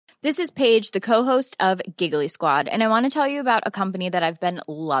This is Paige, the co-host of Giggly Squad, and I want to tell you about a company that I've been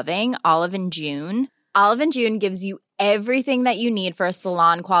loving, Olive & June. Olive & June gives you everything that you need for a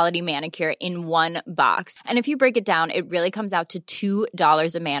salon-quality manicure in one box. And if you break it down, it really comes out to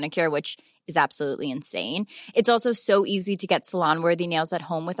 $2 a manicure, which is absolutely insane. It's also so easy to get salon-worthy nails at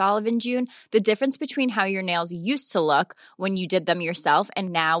home with Olive & June. The difference between how your nails used to look when you did them yourself and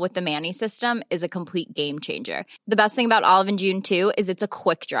now with the Mani system is a complete game changer. The best thing about Olive & June, too, is it's a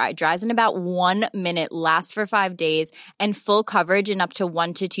quick dry. Dries in about 1 minute, lasts for 5 days, and full coverage in up to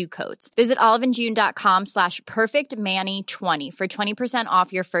 1 to 2 coats. Visit oliveandjune.com/perfectmani20 for 20%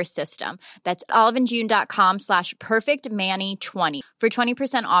 off your first system. That's oliveandjune.com/perfectmani20 for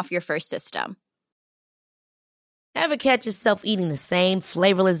 20% off your first system. Ever catch yourself eating the same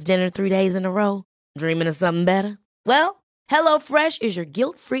flavorless dinner 3 days in a row? Dreaming of something better? Well, HelloFresh is your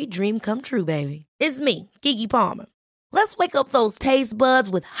guilt-free dream come true, baby. It's me, Keke Palmer. Let's wake up those taste buds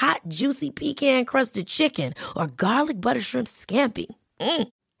with hot, juicy pecan-crusted chicken or garlic butter shrimp scampi.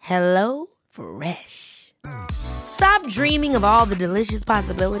 Hello Fresh. Stop dreaming of all the delicious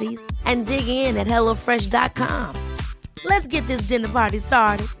possibilities and dig in at HelloFresh.com. Let's get this dinner party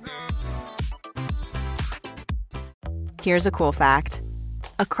started. Here's a cool fact.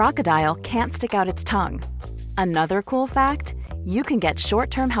 A crocodile can't stick out its tongue. Another cool fact, you can get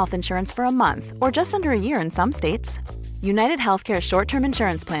short-term health insurance for a month or just under a year in some states. United Healthcare short-term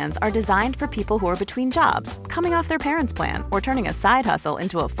insurance plans are designed for people who are between jobs, coming off their parents' plan, or turning a side hustle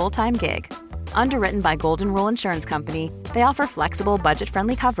into a full-time gig. Underwritten by Golden Rule Insurance Company, they offer flexible,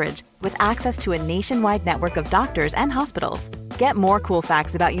 budget-friendly coverage with access to a nationwide network of doctors and hospitals. Get more cool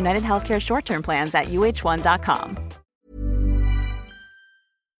facts about United Healthcare short-term plans at uh1.com.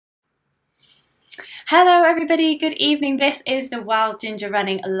 Hello everybody, good evening. This is the Wild Ginger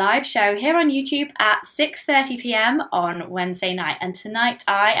Running live show here on YouTube at 6:30 p.m. on Wednesday night. And tonight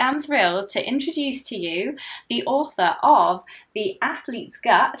I am thrilled to introduce to you the author of The Athlete's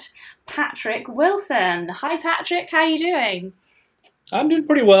Gut, Patrick Wilson. Hi Patrick, how are you doing? I'm doing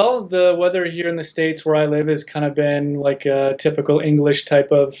pretty well. The weather here in the States where I live has kind of been like a typical English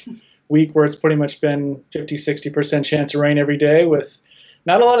type of week where it's pretty much been 50-60% chance of rain every day with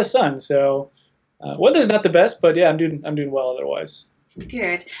not a lot of sun. So weather's not the best, but yeah, I'm doing well otherwise.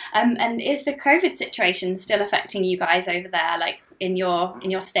 Good. And is the COVID situation still affecting you guys over there, like in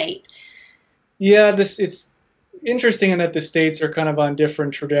your state? Yeah, it's interesting in that the states are kind of on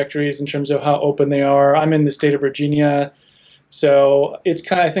different trajectories in terms of how open they are. I'm in the state of Virginia, so it's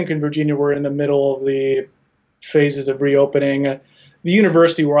kind of, I think in Virginia we're in the middle of the phases of reopening. The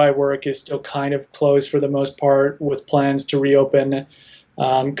university where I work is still kind of closed for the most part, with plans to reopen.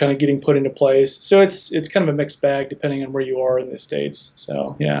 Kind of getting put into place. So it's kind of a mixed bag depending on where you are in the States.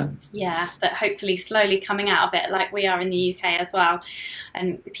 So, yeah. Yeah, but hopefully slowly coming out of it like we are in the UK as well.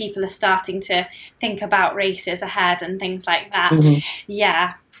 And people are starting to think about races ahead and things like that. Mm-hmm.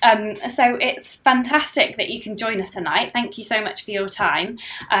 Yeah. So it's fantastic that you can join us tonight. Thank you so much for your time.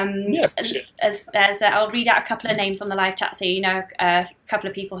 I'll read out a couple of names on the live chat so you know a couple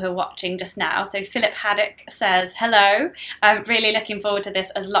of people who are watching just now. So Philip Haddock says, hello. I'm really looking forward to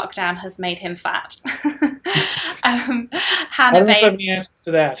this as lockdown has made him fat. Hannah I don't have any answers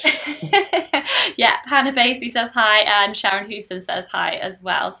to that. Yeah, Hannah Basie says hi, and Sharon Houston says hi as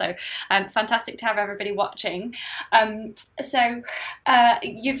well. So fantastic to have everybody watching.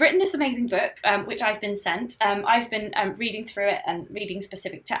 You've written this amazing book, which I've been sent. I've been reading through it and reading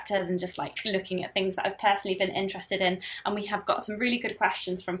specific chapters and just like looking at things that I've personally been interested in. And we have got some really good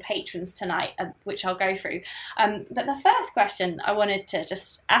questions from patrons tonight, which I'll go through. But the first question I wanted to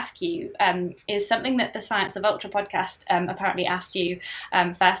just ask you is something that the Science of Ultra podcast apparently asked you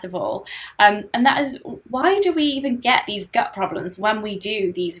first of all. And that is, why do we even get these gut problems when we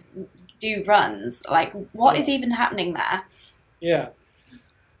do runs? Like, what is even happening there? Yeah.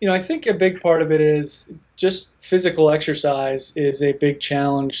 I think a big part of it is just physical exercise is a big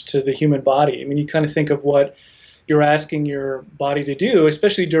challenge to the human body. I mean, you kind of think of what you're asking your body to do,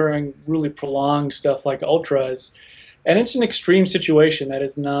 especially during really prolonged stuff like ultras, and it's an extreme situation that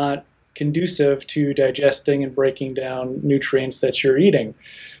is not conducive to digesting and breaking down nutrients that you're eating.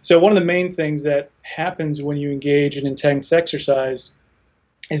 So one of the main things that happens when you engage in intense exercise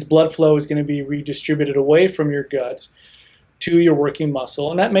is blood flow is going to be redistributed away from your gut to your working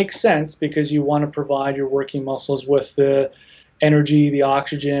muscle. And that makes sense because you want to provide your working muscles with the energy, the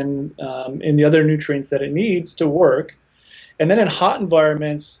oxygen, and the other nutrients that it needs to work. And then in hot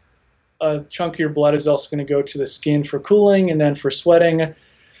environments, a chunk of your blood is also going to go to the skin for cooling and then for sweating.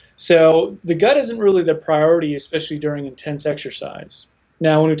 So the gut isn't really the priority, especially during intense exercise.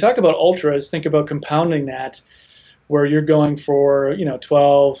 Now, when we talk about ultras, think about compounding that where you're going for,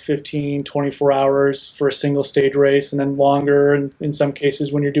 12, 15, 24 hours for a single stage race, and then longer in some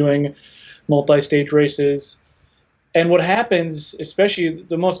cases when you're doing multi-stage races. And what happens, especially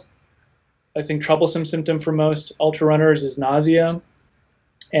the most, I think, troublesome symptom for most ultra runners is nausea.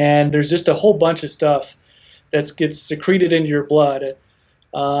 And there's just a whole bunch of stuff that gets secreted into your blood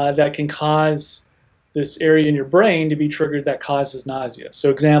that can cause this area in your brain to be triggered that causes nausea. So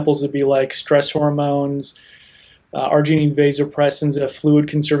examples would be like stress hormones, arginine vasopressin's a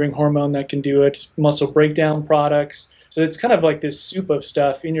fluid-conserving hormone that can do it, muscle breakdown products. So it's kind of like this soup of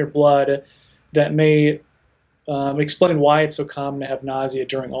stuff in your blood that may explain why it's so common to have nausea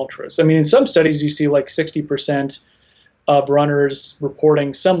during ultras. I mean, in some studies, you see like 60% of runners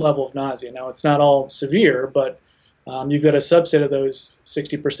reporting some level of nausea. Now, it's not all severe, but you've got a subset of those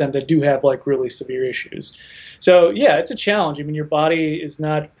 60% that do have like really severe issues. So yeah, it's a challenge. I mean, your body is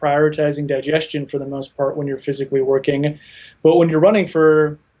not prioritizing digestion for the most part when you're physically working, but when you're running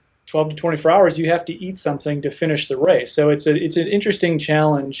for 12 to 24 hours, you have to eat something to finish the race. So it's an interesting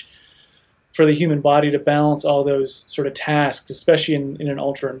challenge for the human body to balance all those sort of tasks, especially in an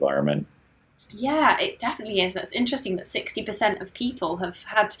ultra environment. Yeah, it definitely is. That's interesting that 60% of people have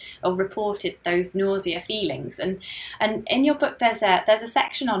had or reported those nausea feelings. And in your book, there's a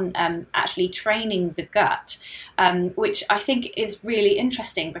section on actually training the gut, which I think is really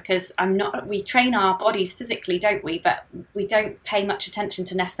interesting because we train our bodies physically, don't we? But we don't pay much attention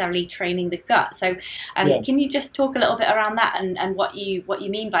to necessarily training the gut. So Can you just talk a little bit around that and what you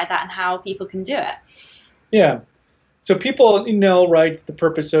mean by that and how people can do it? Yeah. So people know, right, the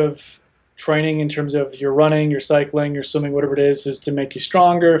purpose of training in terms of your running, your cycling, your swimming, whatever it is to make you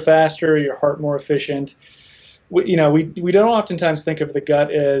stronger, faster, your heart more efficient. We don't oftentimes think of the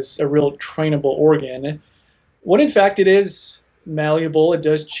gut as a real trainable organ, when in fact it is malleable. It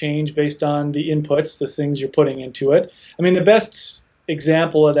does change based on the inputs, the things you're putting into it. I mean, the best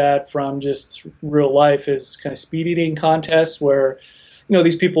example of that from just real life is kind of speed eating contests where,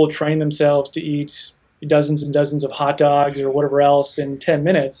 these people train themselves to eat dozens and dozens of hot dogs or whatever else in 10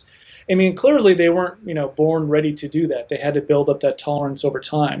 minutes. I mean, clearly they weren't, born ready to do that. They had to build up that tolerance over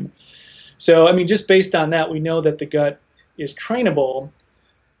time. So, I mean, just based on that, we know that the gut is trainable,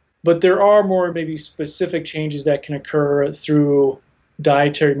 but there are more maybe specific changes that can occur through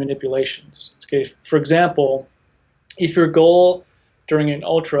dietary manipulations. Okay, for example, if your goal during an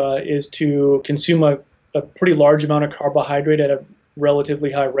ultra is to consume a pretty large amount of carbohydrate at a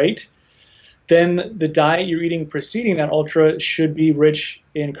relatively high rate, then the diet you're eating preceding that ultra should be rich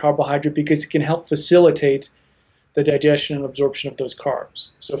in carbohydrate because it can help facilitate the digestion and absorption of those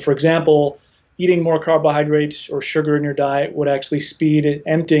carbs. So for example, eating more carbohydrate or sugar in your diet would actually speed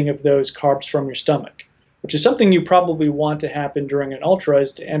emptying of those carbs from your stomach, which is something you probably want to happen during an ultra,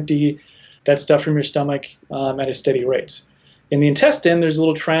 is to empty that stuff from your stomach at a steady rate. In the intestine, there's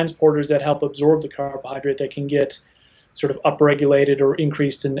little transporters that help absorb the carbohydrate that can get sort of upregulated or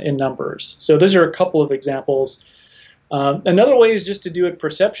increased in numbers. So those are a couple of examples. Another way is just to do it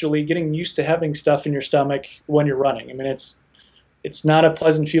perceptually, getting used to having stuff in your stomach when you're running. I mean, it's not a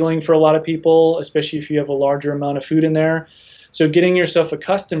pleasant feeling for a lot of people, especially if you have a larger amount of food in there. So getting yourself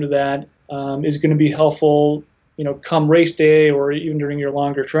accustomed to that is going to be helpful, come race day or even during your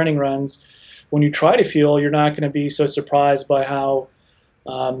longer training runs. When you try to feel, you're not going to be so surprised by how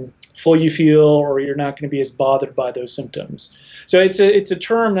full you feel, or you're not going to be as bothered by those symptoms. So it's a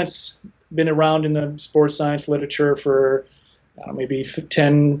term that's been around in the sports science literature for maybe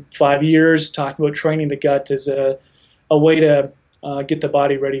 5 years, talking about training the gut as a way to get the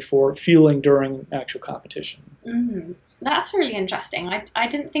body ready for feeling during actual competition. Mm-hmm. That's really interesting. I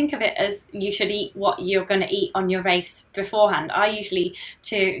didn't think of it as you should eat what you're going to eat on your race beforehand. I usually,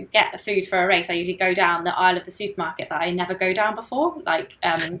 to get the food for a race, I usually go down the aisle of the supermarket that I never go down before, like,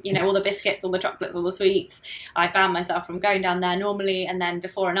 all the biscuits, all the chocolates, all the sweets. I ban myself from going down there normally, and then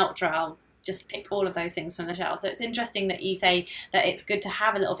before an ultra, I'll just pick all of those things from the shelf. So it's interesting that you say that it's good to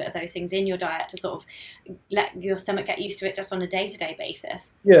have a little bit of those things in your diet to sort of let your stomach get used to it just on a day-to-day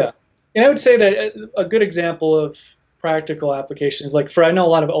basis. Yeah. And I would say that a good example of practical applications, I know a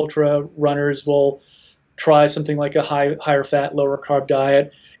lot of ultra runners will try something like a higher fat, lower carb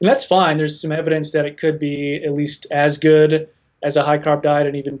diet. And that's fine. There's some evidence that it could be at least as good as a high carb diet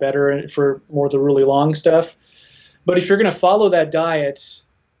and even better for more of the really long stuff. But if you're going to follow that diet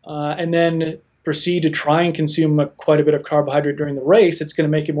and then proceed to try and consume quite a bit of carbohydrate during the race, it's going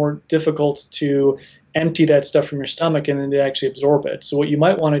to make it more difficult to empty that stuff from your stomach and then to actually absorb it. So what you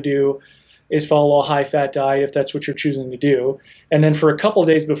might want to do is follow a high-fat diet if that's what you're choosing to do. And then for a couple of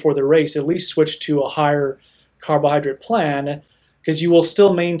days before the race, at least switch to a higher carbohydrate plan because you will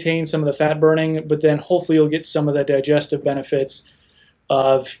still maintain some of the fat burning, but then hopefully you'll get some of the digestive benefits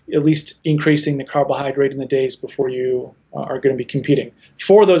of at least increasing the carbohydrate in the days before you are going to be competing.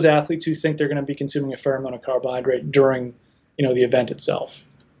 For those athletes who think they're going to be consuming a fair amount of carbohydrate during, the event itself.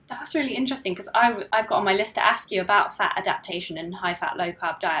 That's really interesting, because I've got on my list to ask you about fat adaptation and high fat, low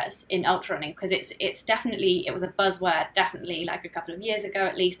carb diets in ultra running, because it's definitely, it was a buzzword definitely like a couple of years ago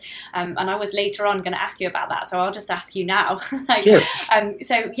at least, and I was later on going to ask you about that, so I'll just ask you now. Sure.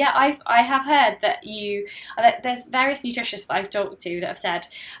 So yeah, I have heard that there's various nutritionists that I've talked to that have said,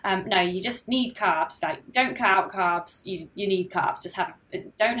 no, you just need carbs, like don't cut out carbs, you need carbs,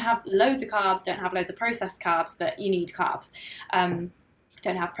 don't have loads of carbs, don't have loads of processed carbs, but you need carbs.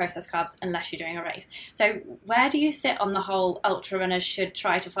 Don't have processed carbs unless you're doing a race. So where do you sit on the whole ultra runners should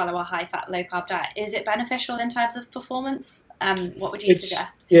try to follow a high fat, low carb diet? Is it beneficial in terms of performance? What would you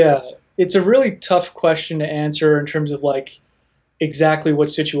suggest? Yeah, it's a really tough question to answer in terms of like exactly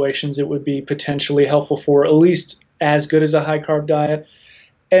what situations it would be potentially helpful for, at least as good as a high carb diet.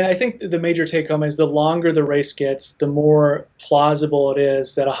 And I think the major take home is the longer the race gets, the more plausible it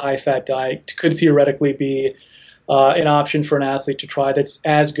is that a high fat diet could theoretically be an option for an athlete to try that's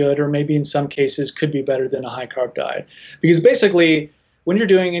as good, or maybe in some cases could be better than a high carb diet. Because basically, when you're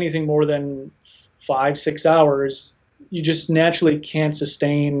doing anything more than 5-6 hours, you just naturally can't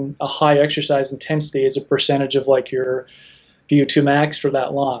sustain a high exercise intensity as a percentage of like your VO2 max for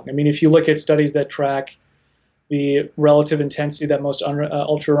that long. I mean, if you look at studies that track the relative intensity that most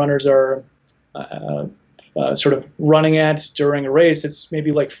ultra runners are sort of running at during a race, it's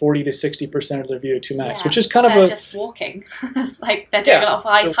maybe like 40 to 60% of their VO2 max, which is kind of just walking. Like they're doing a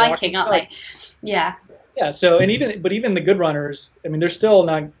lot of hiking, aren't they? Yeah. Yeah. So, and even the good runners, I mean, they're still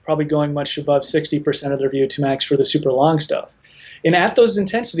not probably going much above 60% of their VO2 max for the super long stuff. And at those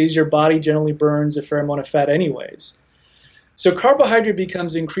intensities, your body generally burns a fair amount of fat anyways. So carbohydrate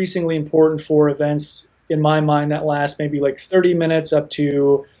becomes increasingly important for events, in my mind, that last maybe like 30 minutes up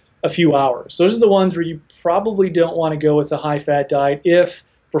to a few hours. Those are the ones where you probably don't want to go with a high-fat diet if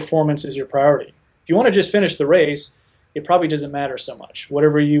performance is your priority. If you want to just finish the race, it probably doesn't matter so much,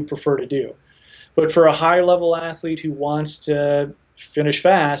 whatever you prefer to do. But for a high-level athlete who wants to finish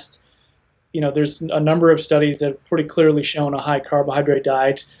fast, there's a number of studies that have pretty clearly shown a high carbohydrate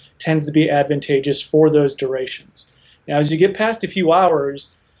diet tends to be advantageous for those durations. Now, as you get past a few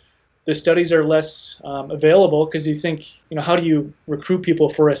hours, the studies are less available, because you think, how do you recruit people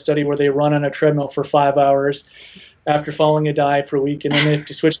for a study where they run on a treadmill for 5 hours after following a diet for a week, and then they have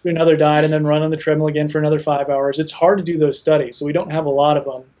to switch to another diet and then run on the treadmill again for another 5 hours. It's hard to do those studies, so we don't have a lot of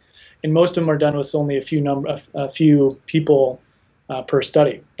them, and most of them are done with only a few people per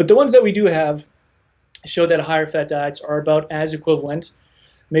study. But the ones that we do have show that higher fat diets are about as equivalent,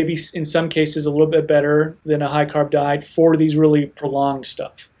 maybe in some cases a little bit better than a high carb diet for these really prolonged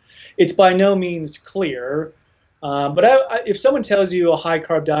stuff. It's by no means clear, but if someone tells you a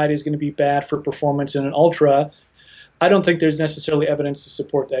high-carb diet is going to be bad for performance in an ultra, I don't think there's necessarily evidence to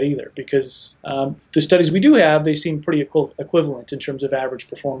support that either, because the studies we do have, they seem pretty equivalent in terms of average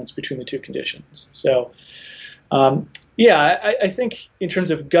performance between the two conditions. So, I think in terms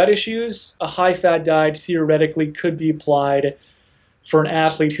of gut issues, a high-fat diet theoretically could be applied for an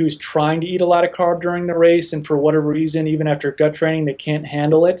athlete who's trying to eat a lot of carb during the race, and for whatever reason, even after gut training, they can't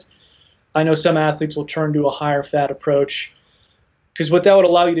handle it. I know some athletes will turn to a higher fat approach, because what that would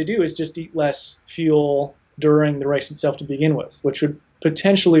allow you to do is just eat less fuel during the race itself to begin with, which would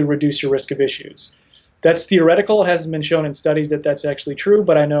potentially reduce your risk of issues. That's theoretical. It hasn't been shown in studies that that's actually true,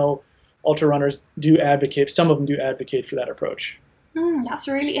 but I know ultra runners do advocate, some of them do advocate for that approach. That's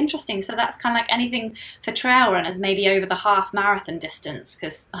really interesting. So that's kind of like anything for trail runners, maybe over the half marathon distance,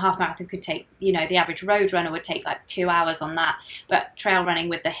 because a half marathon could take, the average road runner would take like 2 hours on that. But trail running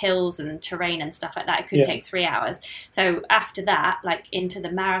with the hills and terrain and stuff like that, it could take 3 hours. So after that, like into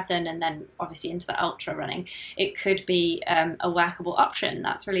the marathon and then obviously into the ultra running, it could be a workable option.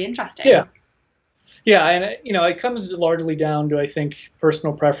 That's really interesting. Yeah, and it comes largely down to, I think,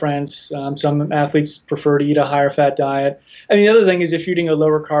 personal preference. Some athletes prefer to eat a higher fat diet. And the other thing is, if you're eating a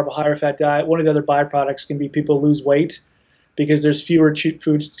lower carb, higher fat diet, one of the other byproducts can be people lose weight, because there's fewer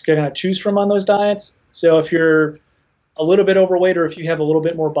foods to kind of choose from on those diets. So if you're a little bit overweight, or if you have a little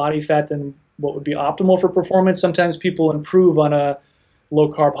bit more body fat than what would be optimal for performance, sometimes people improve on a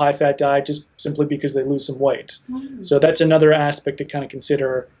low carb, high fat diet just simply because they lose some weight. So that's another aspect to kind of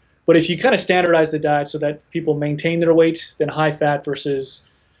consider. But if you kind of standardize the diet so that people maintain their weight, then high fat versus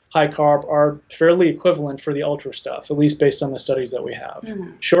high carb are fairly equivalent for the ultra stuff, at least based on the studies that we have.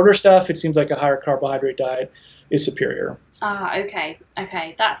 Shorter stuff, it seems like a higher carbohydrate diet is superior. Okay.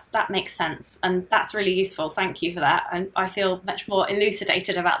 That makes sense, and that's really useful. Thank you for that, and I feel much more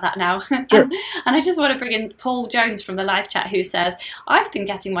elucidated about that now. Sure. and I just want to bring in Paul Jones from the live chat, who says, "I've been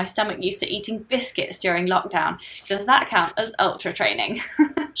getting my stomach used to eating biscuits during lockdown. Does that count as ultra training?"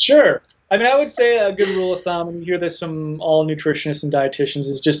 Sure. I mean, I would say a good rule of thumb, and you hear this from all nutritionists and dietitians,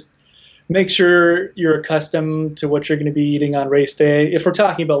 is just make sure you're accustomed to what you're going to be eating on race day. If we're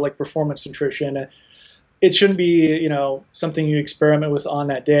talking about like performance nutrition, it shouldn't be, something you experiment with on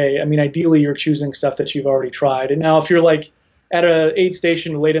that day. I mean, ideally, you're choosing stuff that you've already tried. And now if you're like at a aid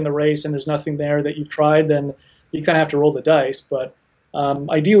station late in the race and there's nothing there that you've tried, then you kind of have to roll the dice. But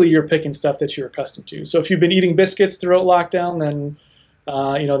ideally, you're picking stuff that you're accustomed to. So if you've been eating biscuits throughout lockdown, then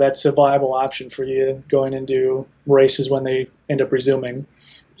that's a viable option for you going into races when they end up resuming.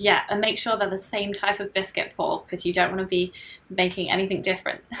 Yeah, and make sure they're the same type of biscuit, Paul, because you don't want to be making anything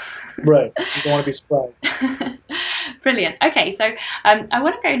different. Right. You don't want to be surprised. Brilliant. Okay, so I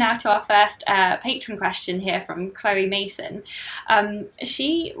want to go now to our first patron question here from Chloe Mason.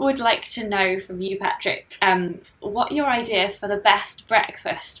 She would like to know from you, Patrick, what are your ideas for the best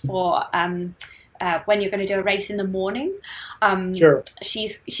breakfast for when you're going to do a race in the morning. Sure.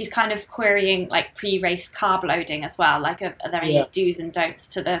 She's kind of querying like pre-race carb loading as well. Like, are there any do's and don'ts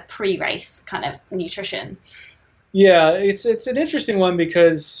to the pre-race kind of nutrition? Yeah, it's an interesting one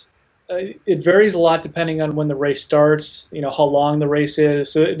because it varies a lot depending on when the race starts, how long the race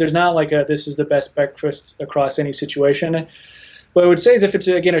is. So there's not like this is the best breakfast across any situation. What I would say is if it's,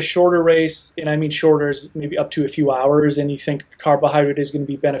 again, a shorter race, and I mean shorter is maybe up to a few hours, and you think carbohydrate is going to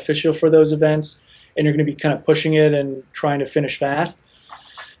be beneficial for those events, and you're going to be kind of pushing it and trying to finish fast,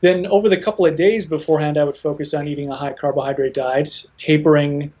 then over the couple of days beforehand, I would focus on eating a high carbohydrate diet,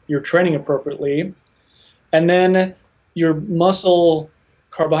 tapering your training appropriately, and then your muscle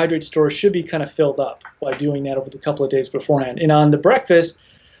carbohydrate stores should be kind of filled up by doing that over the couple of days beforehand. And on the breakfast,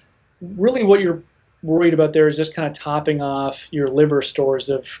 really what you're worried about there is just kind of topping off your liver stores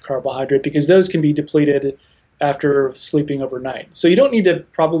of carbohydrate, because those can be depleted after sleeping overnight. So you don't need to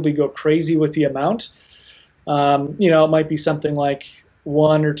probably go crazy with the amount. It might be something like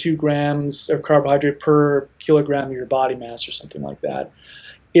 1 or 2 grams of carbohydrate per kilogram of your body mass or something like that.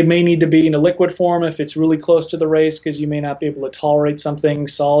 It may need to be in a liquid form if it's really close to the race, because you may not be able to tolerate something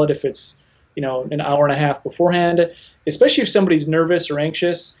solid if it's, an hour and a half beforehand, especially if somebody's nervous or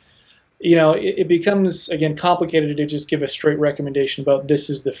anxious. It becomes, again, complicated to just give a straight recommendation about this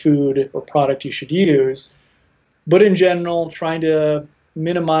is the food or product you should use. But in general, trying to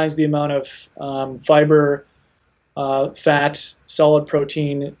minimize the amount of fiber, fat, solid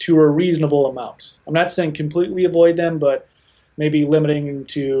protein to a reasonable amount. I'm not saying completely avoid them, but maybe limiting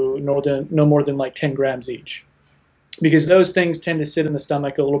to no more than like 10 grams each. Because those things tend to sit in the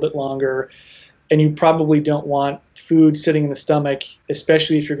stomach a little bit longer, and you probably don't want food sitting in the stomach,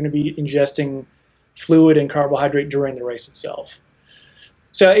 especially if you're going to be ingesting fluid and carbohydrate during the race itself.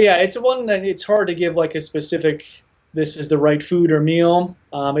 So yeah, it's one that it's hard to give like a specific, this is the right food or meal.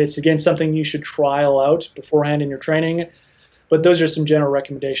 It's, again, something you should trial out beforehand in your training. But those are some general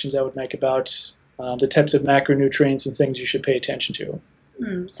recommendations I would make about the types of macronutrients and things you should pay attention to.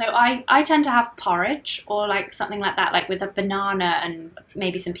 So I tend to have porridge or like something like that, like with a banana and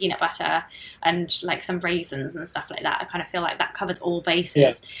maybe some peanut butter and like some raisins and stuff like that. I kind of feel like that covers all bases.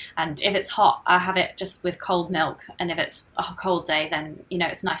 Yeah. And if it's hot, I have it just with cold milk. And if it's a cold day, then,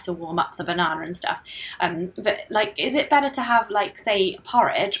 it's nice to warm up the banana and stuff. But like, is it better to have like, say,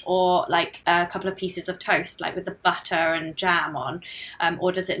 porridge or like a couple of pieces of toast, like with the butter and jam on,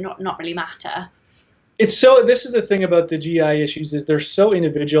 or does it not really matter? This is the thing about the GI issues, is they're so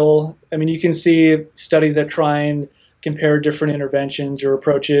individual. I mean, you can see studies that try and compare different interventions or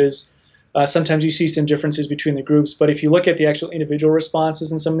approaches. Sometimes you see some differences between the groups, but if you look at the actual individual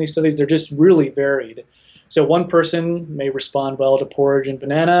responses in some of these studies, they're just really varied. So one person may respond well to porridge and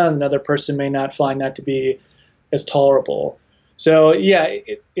banana, and another person may not find that to be as tolerable. So yeah,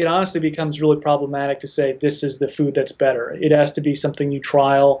 it honestly becomes really problematic to say this is the food that's better. It has to be something you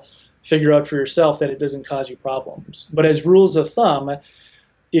trial, figure out for yourself that it doesn't cause you problems. But as rules of thumb,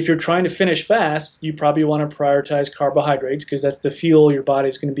 if you're trying to finish fast, you probably want to prioritize carbohydrates, because that's the fuel your body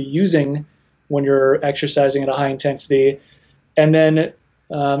is going to be using when you're exercising at a high intensity. And then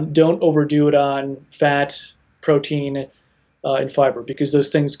don't overdo it on fat, protein, and fiber, because those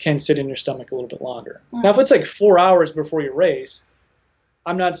things can sit in your stomach a little bit longer. Now, if it's like 4 hours before your race,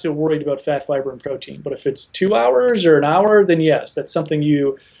 I'm not so worried about fat, fiber, and protein. But if it's 2 hours or an hour, then yes, that's something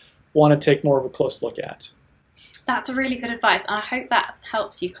you want to take more of a close look at. That's a really good advice, and I hope that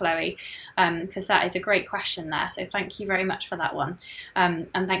helps you, Chloe, because that is a great question there. So thank you very much for that one, and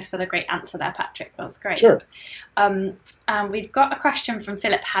thanks for the great answer there, Patrick. That was great. Sure. We've got a question from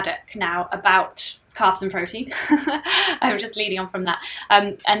Philip Haddock now about carbs and protein. I was just leading on from that,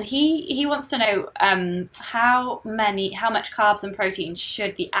 and he wants to know how much carbs and protein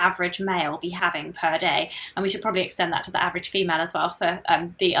should the average male be having per day, and we should probably extend that to the average female as well for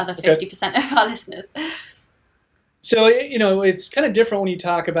the other 50% of our listeners. So, it's kind of different when you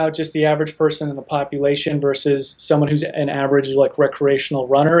talk about just the average person in the population versus someone who's an average like recreational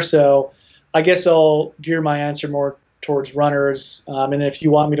runner. So I guess I'll gear my answer more towards runners. And if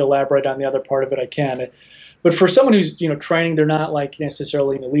you want me to elaborate on the other part of it, I can. But for someone who's, training, they're not like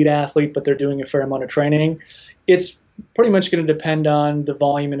necessarily an elite athlete, but they're doing a fair amount of training. It's pretty much going to depend on the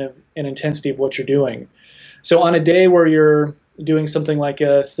volume and intensity of what you're doing. So on a day where you're doing something like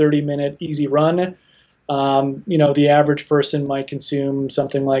a 30-minute easy run, the average person might consume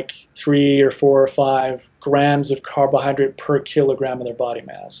something like 3 or 4 or 5 grams of carbohydrate per kilogram of their body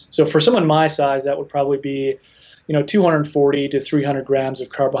mass. So for someone my size, that would probably be, 240 to 300 grams of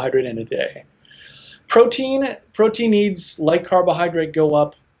carbohydrate in a day. Protein needs, like carbohydrate, go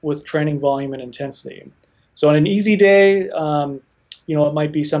up with training volume and intensity. So on an easy day, it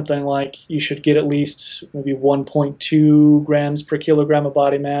might be something like you should get at least maybe 1.2 grams per kilogram of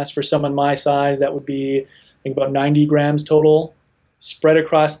body mass. For someone my size, that would be, I think, about 90 grams total spread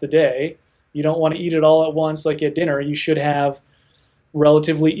across the day. You don't want to eat it all at once like at dinner. You should have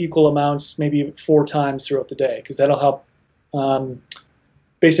relatively equal amounts, maybe 4 times throughout the day, because that'll help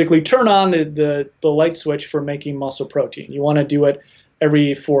basically turn on the light switch for making muscle protein. You want to do it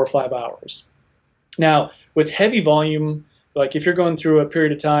every 4 or 5 hours. Now, with heavy volume, like if you're going through a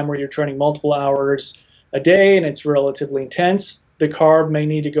period of time where you're training multiple hours a day and it's relatively intense, the carb may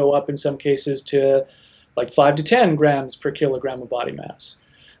need to go up in some cases to like 5 to 10 grams per kilogram of body mass.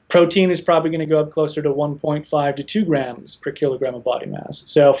 Protein is probably going to go up closer to 1.5 to 2 grams per kilogram of body mass.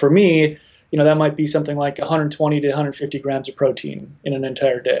 So for me, that might be something like 120 to 150 grams of protein in an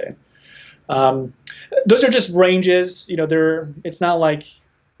entire day. Those are just ranges. It's not like,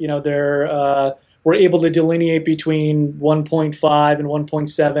 we're able to delineate between 1.5 and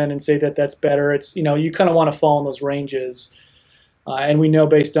 1.7 and say that that's better. It's, you kind of want to fall in those ranges. And we know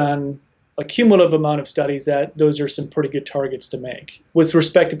based on a cumulative amount of studies that those are some pretty good targets to make with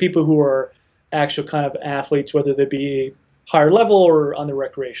respect to people who are actual kind of athletes, whether they be higher level or on the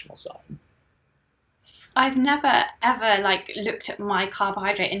recreational side. I've never ever looked at my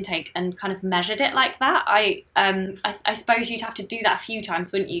carbohydrate intake and kind of measured it like that. I suppose you'd have to do that a few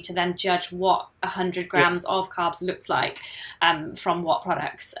times, wouldn't you, to then judge what 100 grams of carbs looks like from what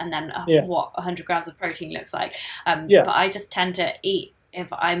products, and then what 100 grams of protein looks like. But I just tend to eat if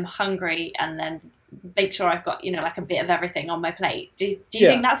I'm hungry and then make sure I've got a bit of everything on my plate. Do you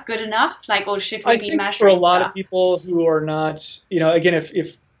think that's good enough? Or should we be measuring? For a lot of people who are not, again,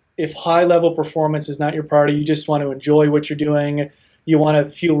 if high level performance is not your priority, you just want to enjoy what you're doing, you want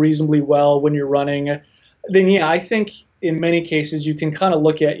to feel reasonably well when you're running, then I think in many cases you can kind of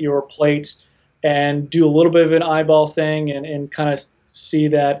look at your plate and do a little bit of an eyeball thing and kind of see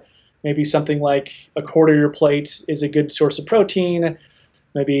that maybe something like a quarter of your plate is a good source of protein.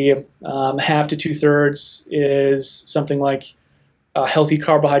 Maybe half to 2/3 is something like healthy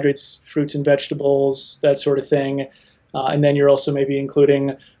carbohydrates, fruits and vegetables, that sort of thing. And then you're also maybe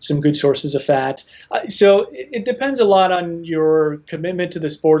including some good sources of fat. So it depends a lot on your commitment to the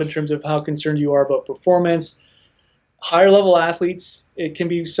sport in terms of how concerned you are about performance. Higher level athletes, it can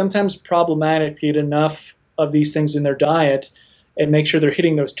be sometimes problematic to eat enough of these things in their diet and make sure they're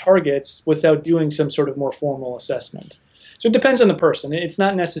hitting those targets without doing some sort of more formal assessment. So it depends on the person. It's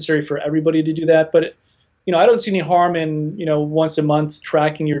not necessary for everybody to do that, but I don't see any harm in, once a month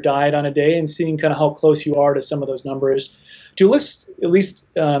tracking your diet on a day and seeing kind of how close you are to some of those numbers to at least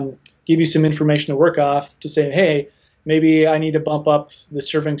give you some information to work off to say, hey, maybe I need to bump up the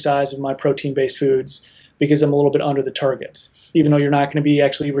serving size of my protein-based foods because I'm a little bit under the target, even though you're not going to be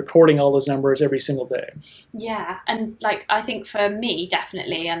actually recording all those numbers every single day. Yeah, and I think for me,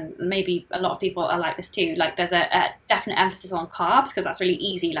 definitely, and maybe a lot of people are like this too, there's a definite emphasis on carbs because that's really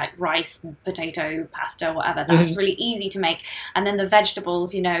easy, like rice, potato, pasta, whatever, that's really easy to make. And then the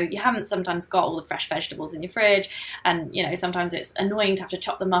vegetables, you haven't sometimes got all the fresh vegetables in your fridge, and sometimes it's annoying to have to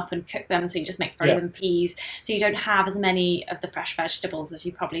chop them up and cook them, so you just make frozen peas, so you don't have as many of the fresh vegetables as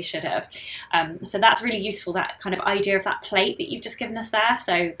you probably should have. So that's really useful, that kind of idea of that plate that you've just given us there.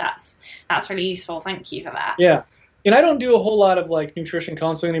 So that's really useful. Thank you for that. Yeah. And I don't do a whole lot of like nutrition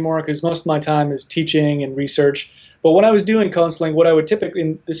counseling anymore because most of my time is teaching and research. But when I was doing counseling, what I would typically,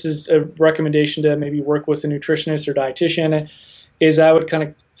 and this is a recommendation to maybe work with a nutritionist or dietitian, is I would kind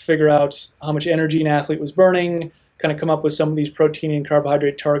of figure out how much energy an athlete was burning, kind of come up with some of these protein and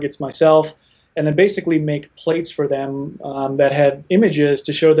carbohydrate targets myself, and then basically make plates for them that had images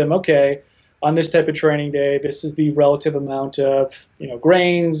to show them, okay, on this type of training day, this is the relative amount of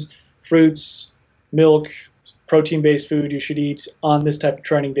grains, fruits, milk, protein-based food you should eat on this type of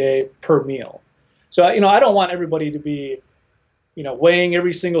training day per meal. So, I don't want everybody to be, weighing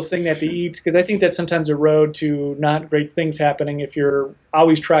every single thing that they eat, because I think that's sometimes a road to not great things happening if you're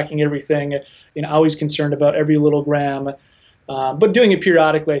always tracking everything and always concerned about every little gram. But doing it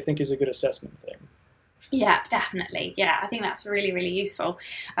periodically, I think, is a good assessment thing. Yeah, definitely. Yeah, I think that's really, really useful.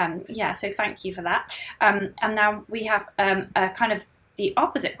 So thank you for that. And now we have a kind of the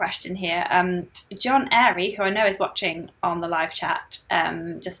opposite question here. John Airy, who I know is watching on the live chat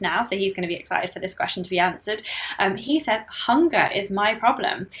just now, so he's going to be excited for this question to be answered. He says, hunger is my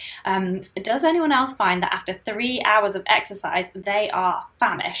problem. Does anyone else find that after 3 hours of exercise, they are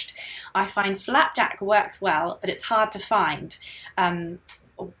famished? I find flapjack works well, but it's hard to find.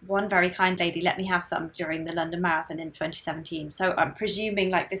 One very kind lady let me have some during the London Marathon in 2017. So I'm presuming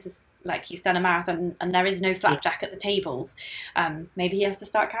like this is like he's done a marathon and there is no flapjack at the tables. Maybe he has to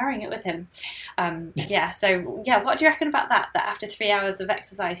start carrying it with him. What do you reckon about that? That after 3 hours of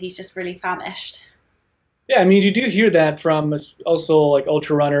exercise, he's just really famished? Yeah, I mean, you do hear that from also like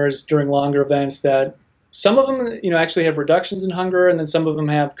ultra runners during longer events, that some of them, actually have reductions in hunger, and then some of them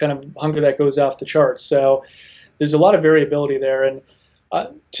have kind of hunger that goes off the charts. So there's a lot of variability there. And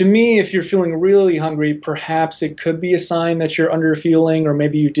to me, if you're feeling really hungry, perhaps it could be a sign that you're underfueling, or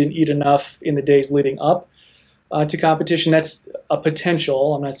maybe you didn't eat enough in the days leading up to competition. That's a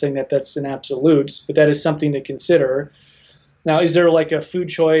potential. I'm not saying that that's an absolute, but that is something to consider. Now, is there like a food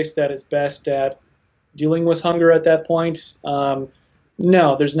choice that is best at dealing with hunger at that point?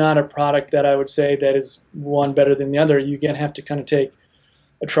 No, there's not a product that I would say that is one better than the other. You again have to kind of take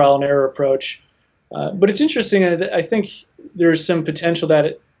a trial and error approach. But it's interesting. I think there's some potential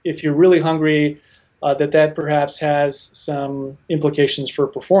that if you're really hungry, that perhaps has some implications for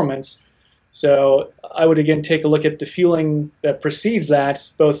performance. So I would, again, take a look at the feeling that precedes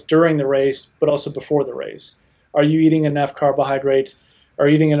that, both during the race, but also before the race. Are you eating enough carbohydrates? Are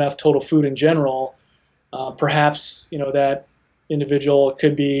you eating enough total food in general? Perhaps, that individual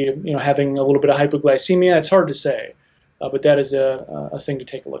could be, having a little bit of hypoglycemia. It's hard to say, but that is a thing to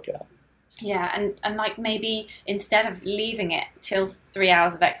take a look at. Yeah, and like maybe instead of leaving it till 3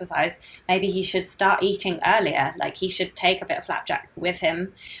 hours of exercise, maybe he should start eating earlier. Like he should take a bit of flapjack with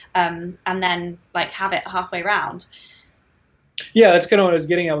him, and then like have it halfway round. Yeah, that's kind of what I was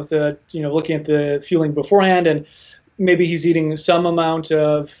getting at with the, looking at the fueling beforehand, and maybe he's eating some amount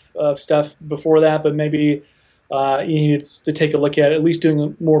of stuff before that, but maybe he needs to take a look at least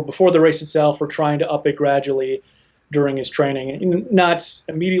doing more before the race itself, or trying to up it gradually during his training, not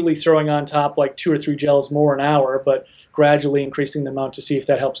immediately throwing on top like 2 or 3 gels more an hour, but gradually increasing the amount to see if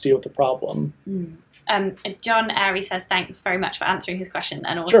that helps deal with the problem. John Airy says thanks very much for answering his question,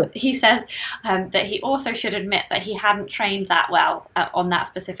 and also Sure. He says that he also should admit that he hadn't trained that well on that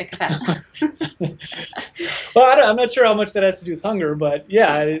specific event. Well, I'm not sure how much that has to do with hunger, but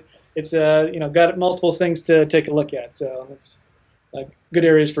yeah, it's got multiple things to take a look at, so it's good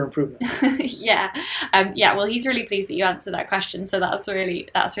areas for improvement. Well, he's really pleased that you answered that question, so that's really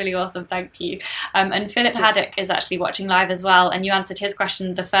awesome. Thank you. And Philip Haddock is actually watching live as well, and you answered his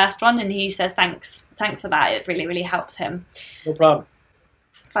question, the first one, and he says thanks for that. It really, really helps him. No problem.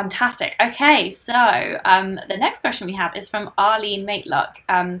 Fantastic. Okay, so the next question we have is from Arlene Mateluck,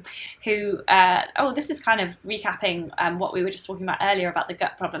 who, this is kind of recapping what we were just talking about earlier about the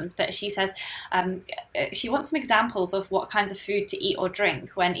gut problems, but she says she wants some examples of what kinds of food to eat or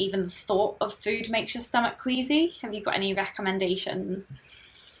drink when even the thought of food makes your stomach queasy. Have you got any recommendations?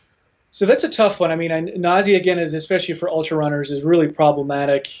 So that's a tough one. I mean, nausea, again, is especially for ultra runners, is really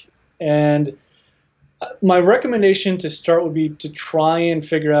problematic, and my recommendation to start would be to try and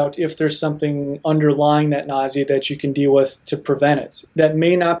figure out if there's something underlying that nausea that you can deal with to prevent it. That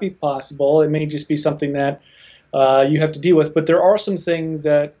may not be possible. It may just be something that you have to deal with, but there are some things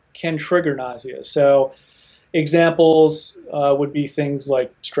that can trigger nausea. So examples would be things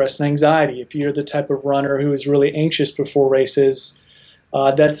like stress and anxiety. If you're the type of runner who is really anxious before races,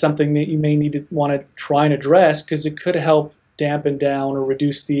 that's something that you may need to want to try and address, because it could help dampen down or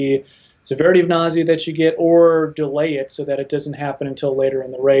reduce the severity of nausea that you get, or delay it so that it doesn't happen until later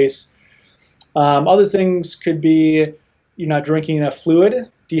in the race. Other things could be you're not drinking enough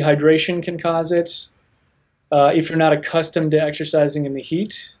fluid. Dehydration can cause it. If you're not accustomed to exercising in the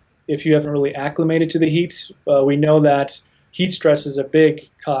heat, if you haven't really acclimated to the heat, we know that heat stress is a big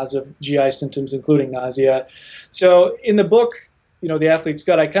cause of GI symptoms, including nausea. So in the book, The Athlete's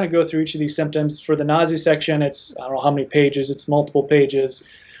Gut, I kind of go through each of these symptoms. For the nausea section, it's, I don't know how many pages, it's multiple pages,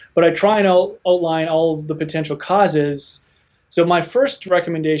 but I try and outline all the potential causes. So my first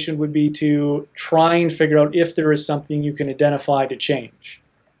recommendation would be to try and figure out if there is something you can identify to change.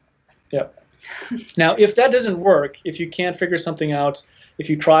 Yep. Now, if that doesn't work, if you can't figure something out, if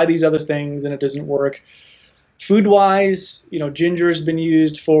you try these other things and it doesn't work, food-wise, ginger has been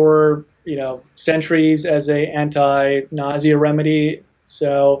used for, centuries as a anti-nausea remedy.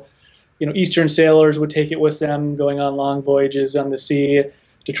 So, Eastern sailors would take it with them going on long voyages on the sea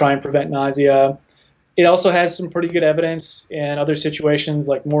to try and prevent nausea. It also has some pretty good evidence in other situations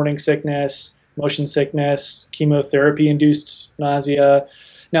like morning sickness, motion sickness, chemotherapy-induced nausea.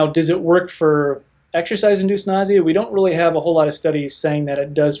 Now, does it work for exercise-induced nausea? We don't really have a whole lot of studies saying that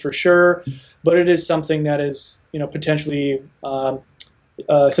it does for sure, but it is something that is, potentially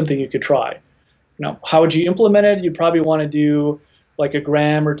something you could try. How would you implement it? You'd probably want to do like a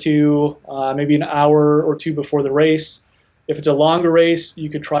gram or two, maybe an hour or two before the race. If it's a longer race, you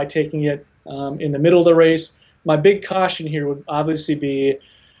could try taking it in the middle of the race. My big caution here would obviously be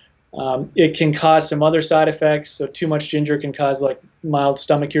it can cause some other side effects. So too much ginger can cause like mild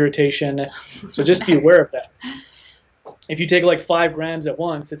stomach irritation. So just be aware of that. If you take like 5 grams at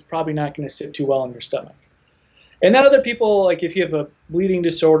once, it's probably not going to sit too well in your stomach. And then other people, like if you have a bleeding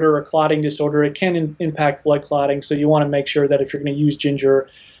disorder or clotting disorder, it can impact blood clotting. So you want to make sure that if you're going to use ginger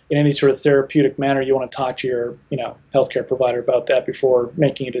in any sort of therapeutic manner, you want to talk to your, healthcare provider about that before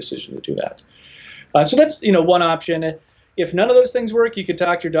making a decision to do that. So that's, one option. If none of those things work, you could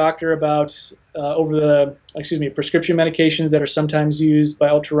talk to your doctor about prescription medications that are sometimes used by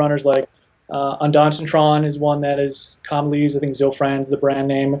ultra runners, like ondansetron is one that is commonly used. I think Zofran's the brand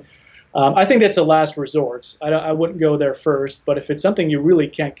name. I think that's a last resort. I wouldn't go there first, but if it's something you really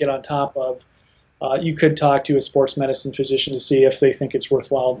can't get on top of, you could talk to a sports medicine physician to see if they think it's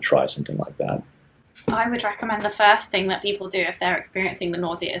worthwhile to try something like that. I would recommend the first thing that people do if they're experiencing the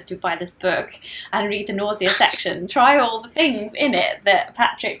nausea is to buy this book and read the nausea section. Try all the things in it that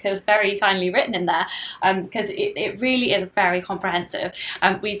Patrick has very kindly written in there, because it really is very comprehensive.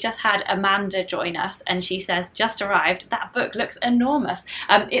 We've just had Amanda join us, and she says, just arrived, that book looks enormous.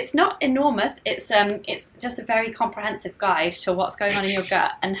 It's not enormous, it's just a very comprehensive guide to what's going on in your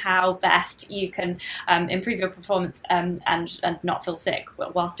gut and how best you can improve your performance and not feel sick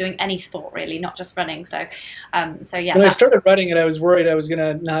whilst doing any sport, really, not just running. So yeah. When I started writing it, I was worried I was going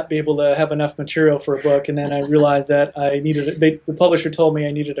to not be able to have enough material for a book, and then I realized that the publisher told me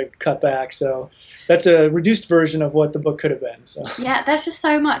I needed to cut back. So that's a reduced version of what the book could have been. So yeah, there's just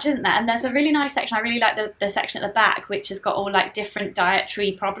so much, isn't there? And there's a really nice section. I really like the section at the back, which has got all like different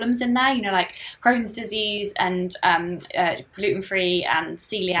dietary problems in there. Like Crohn's disease and gluten-free and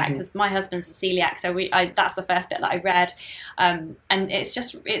celiac. Because my husband's a celiac, so that's the first bit that I read. And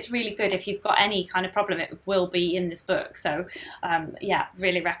it's really good if you've got any kind of problem. It will be in this book. So yeah,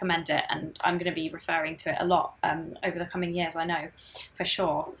 really recommend it. And I'm going to be referring to it a lot over the coming years, I know, for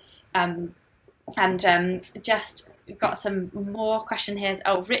sure. Just got some more question here.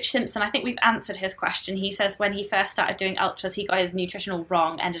 Oh, Rich Simpson, I think we've answered his question. He says when he first started doing ultras, he got his nutritional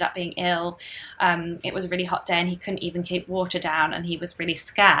wrong, ended up being ill. It was a really hot day and he couldn't even keep water down and he was really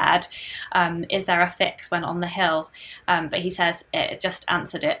scared. Is there a fix when on the hill? But he says it just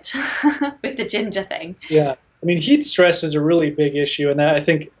answered it with the ginger thing. Yeah. I mean, heat stress is a really big issue, and I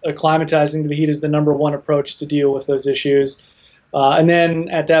think acclimatizing to the heat is the number one approach to deal with those issues. And then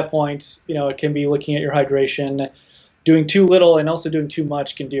at that point, it can be looking at your hydration. Doing too little and also doing too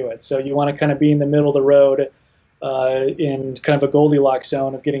much can do it. So you want to kind of be in the middle of the road in kind of a Goldilocks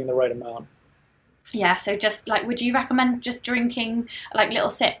zone of getting the right amount. Yeah, so just like, would you recommend just drinking like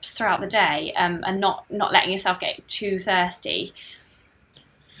little sips throughout the day and not letting yourself get too thirsty?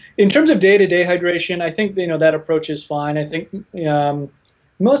 In terms of day-to-day hydration, I think that approach is fine. I think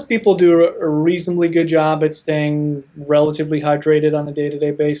most people do a reasonably good job at staying relatively hydrated on a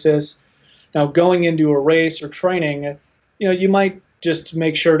day-to-day basis. Now, going into a race or training, you might just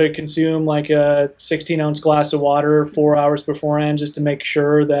make sure to consume like a 16-ounce glass of water 4 hours beforehand, just to make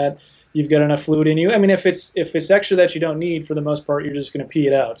sure that you've got enough fluid in you. I mean, if it's extra that you don't need, for the most part, you're just going to pee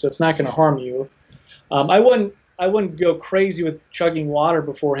it out, so it's not going to harm you. I wouldn't go crazy with chugging water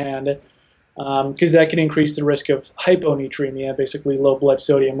beforehand, because that can increase the risk of hyponatremia, basically low blood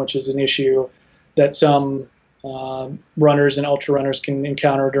sodium, which is an issue that some runners and ultra runners can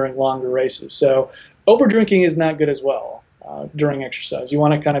encounter during longer races. So over drinking is not good as well during exercise. You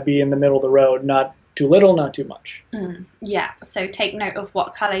want to kind of be in the middle of the road, not too little, not too much. Yeah, so take note of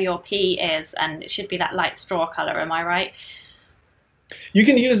what color your pee is, and it should be that light straw color, am I right? You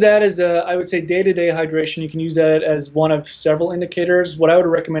can use that as I would say, day-to-day hydration. You can use that as one of several indicators. What I would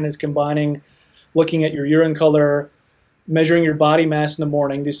recommend is combining looking at your urine color, measuring your body mass in the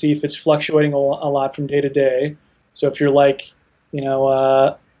morning to see if it's fluctuating a lot from day to day. So if you're like,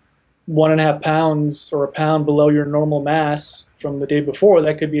 1.5 pounds or a pound below your normal mass from the day before,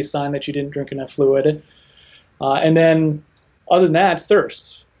 that could be a sign that you didn't drink enough fluid. And then other than that,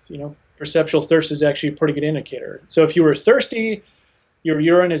 thirst. Perceptual thirst is actually a pretty good indicator. So if you were thirsty, your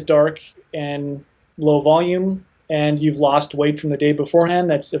urine is dark and low volume, and you've lost weight from the day beforehand,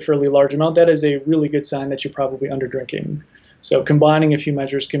 that's a fairly large amount. That is a really good sign that you're probably under drinking. So combining a few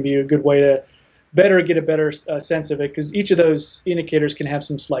measures can be a good way to get a better sense of it, because each of those indicators can have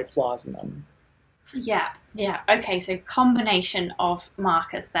some slight flaws in them. Yeah. Okay, so combination of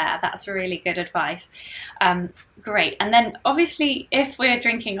markers there. That's really good advice. Great. And then obviously, if we're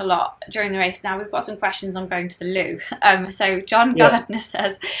drinking a lot during the race, now we've got some questions on going to the loo. So John Gardner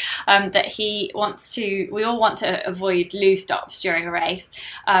says that we all want to avoid loo stops during a race.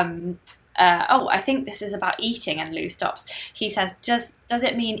 I think this is about eating and loo stops. He says, does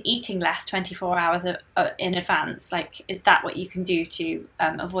it mean eating less 24 hours in advance? Like, is that what you can do to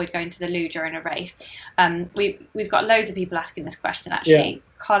avoid going to the loo during a race? We've got loads of people asking this question, actually. Yeah.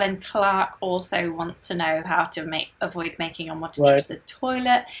 Colin Clark also wants to know how to avoid making unwanted trips to the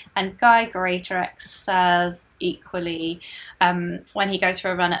toilet. And Guy Greatorex says equally, when he goes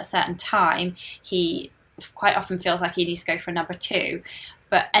for a run at a certain time, he quite often feels like he needs to go for number 2.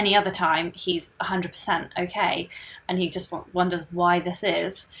 But any other time, he's 100% okay, and he just wonders why this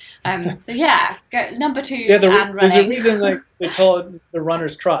is. So yeah, number 2 and running. There's a reason they call it the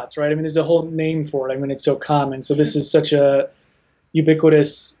runner's trots, right? I mean, there's a whole name for it. I mean, it's so common. So this is such a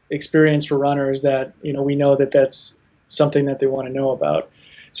ubiquitous experience for runners that we know that that's something that they want to know about.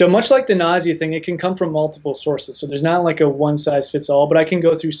 So much like the nausea thing, it can come from multiple sources. So there's not like a one size fits all, but I can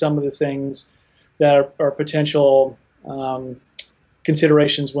go through some of the things that are potential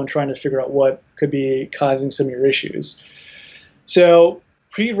considerations when trying to figure out what could be causing some of your issues. So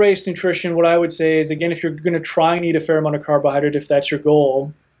pre-race nutrition, what I would say is, again, if you're going to try and eat a fair amount of carbohydrate, if that's your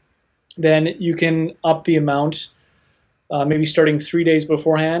goal, then you can up the amount, maybe starting 3 days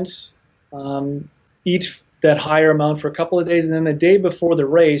beforehand. Eat that higher amount for a couple of days, and then the day before the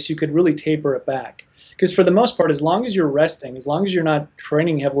race, you could really taper it back. Because for the most part, as long as you're resting, as long as you're not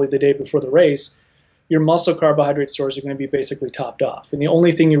training heavily the day before the race, your muscle carbohydrate stores are going to be basically topped off. And the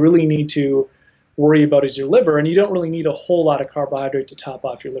only thing you really need to worry about is your liver, and you don't really need a whole lot of carbohydrate to top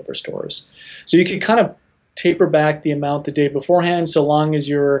off your liver stores. So you can kind of taper back the amount the day beforehand, so long as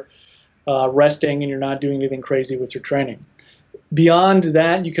you're resting and you're not doing anything crazy with your training. Beyond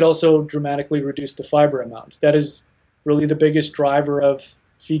that, you could also dramatically reduce the fiber amount. That is really the biggest driver of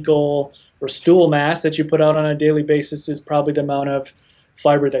fecal or stool mass that you put out on a daily basis, is probably the amount of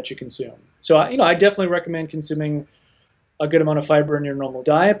fiber that you consume. So, I definitely recommend consuming a good amount of fiber in your normal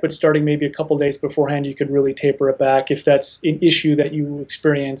diet, but starting maybe a couple days beforehand, you could really taper it back. If that's an issue that you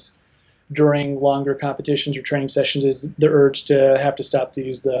experience during longer competitions or training sessions, is the urge to have to stop to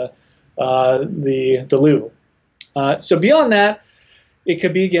use the loo. So beyond that, it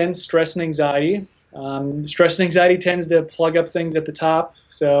could be, again, stress and anxiety. Stress and anxiety tends to plug up things at the top.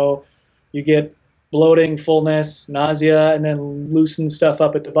 So you get bloating, fullness, nausea, and then loosen stuff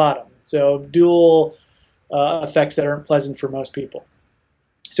up at the bottom. So dual effects that aren't pleasant for most people.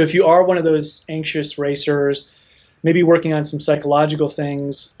 So if you are one of those anxious racers, maybe working on some psychological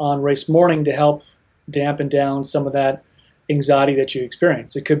things on race morning to help dampen down some of that anxiety that you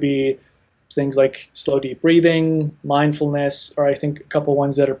experience. It could be things like slow, deep breathing, mindfulness, or I think a couple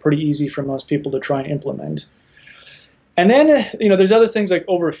ones that are pretty easy for most people to try and implement. And then, there's other things like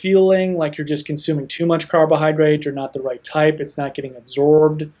overfueling, like you're just consuming too much carbohydrate, you're not the right type, it's not getting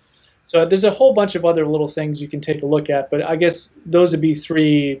absorbed. So there's a whole bunch of other little things you can take a look at, but I guess those would be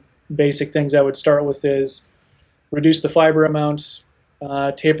 3 basic things I would start with: is reduce the fiber amount,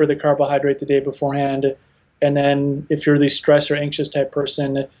 taper the carbohydrate the day beforehand, and then if you're the stress or anxious type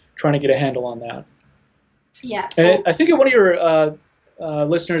person, trying to get a handle on that. Yeah. And I think one of your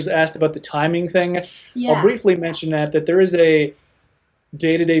listeners asked about the timing thing. Yeah. I'll briefly mention that there is a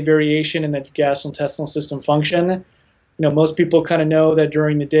day-to-day variation in the gastrointestinal system function. Most people kind of know that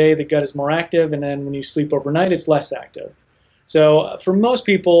during the day the gut is more active, and then when you sleep overnight it's less active. So for most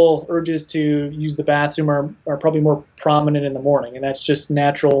people, urges to use the bathroom are probably more prominent in the morning, and that's just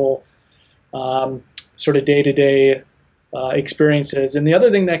natural sort of day-to-day experiences. And the other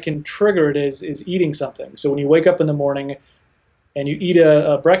thing that can trigger it is eating something. So when you wake up in the morning and you eat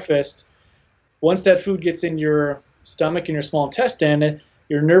a breakfast, once that food gets in your stomach and your small intestine,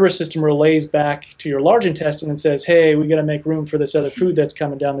 your nervous system relays back to your large intestine and says, hey, we got to make room for this other food that's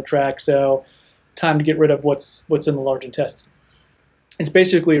coming down the track, so time to get rid of what's in the large intestine. It's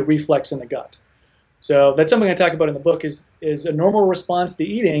basically a reflex in the gut. So that's something I talk about in the book is a normal response to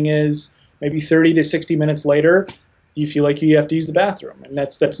eating is maybe 30 to 60 minutes later, you feel like you have to use the bathroom. And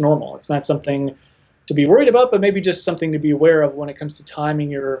that's normal. It's not something to be worried about, but maybe just something to be aware of when it comes to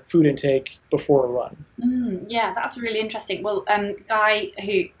timing your food intake before a run. Yeah, that's really interesting. Well, Guy,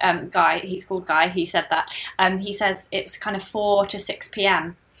 he's called Guy, he said that. He says it's kind of 4 to 6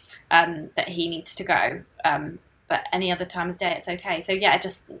 p.m. That he needs to go. But any other time of day, it's okay. So yeah,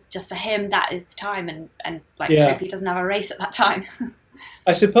 just for him, that is the time, and hope he doesn't have a race at that time.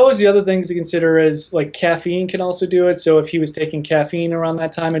 I suppose the other things to consider is like caffeine can also do it. So if he was taking caffeine around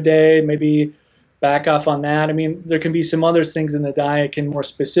that time of day, maybe back off on that. I mean, there can be some other things in the diet can more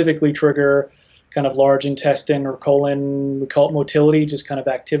specifically trigger kind of large intestine or colon, we call it motility, just kind of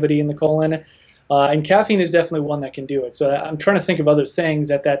activity in the colon. And caffeine is definitely one that can do it. So I'm trying to think of other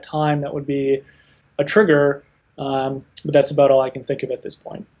things at that time that would be a trigger. But that's about all I can think of at this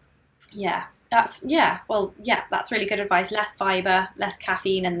point. That's really good advice. Less fiber, less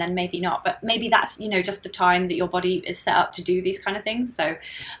caffeine, and then maybe not. But maybe that's, just the time that your body is set up to do these kind of things. So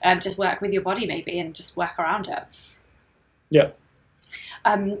just work with your body maybe and just work around it. Yeah.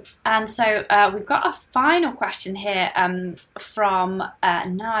 And so we've got a final question here from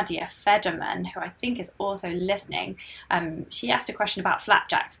Nadia Federman, who I think is also listening. She asked a question about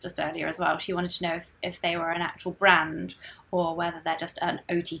flapjacks just earlier as well. She wanted to know if they were an actual brand or whether they're just an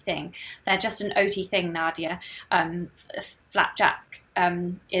OT thing. They're just an OT thing, Nadia. Flapjack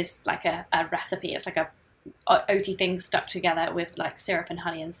is like a recipe. It's like a OT things stuck together with like syrup and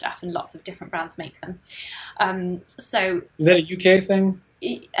honey and stuff, and lots of different brands make them. So is that a UK thing?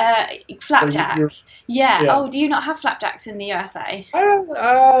 Flapjack. Yeah. Oh, do you not have flapjacks in the USA?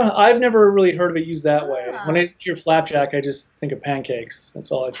 I've never really heard of it used that way. When I hear flapjack, I just think of pancakes.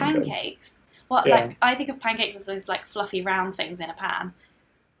 That's all I think of. Pancakes? Well, like I think of pancakes as those like fluffy round things in a pan.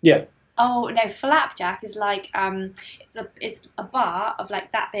 Yeah. Oh no, flapjack is like it's a bar of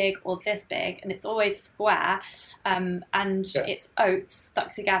like that big or this big, and it's always square, and it's oats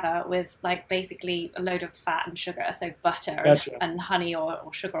stuck together with like basically a load of fat and sugar, so butter and honey or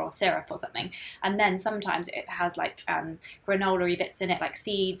sugar or syrup or something, and then sometimes it has like granola-y bits in it, like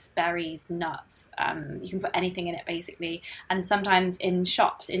seeds, berries, nuts. You can put anything in it basically, and sometimes in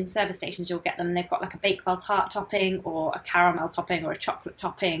shops, in service stations, you'll get them. They've got like a Bakewell tart topping or a caramel topping or a chocolate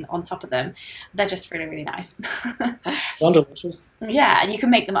topping on top of them. They're just really, really nice. Sound delicious. Yeah, and you can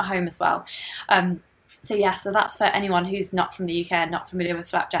make them at home as well. So that's for anyone who's not from the UK and not familiar with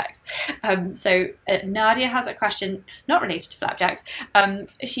flapjacks. So Nadia has a question not related to flapjacks.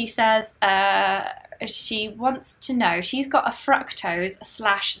 She says she wants to know, she's got a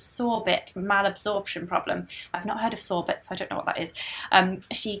fructose/sorbit malabsorption problem. I've not heard of sorbit, so I don't know what that is.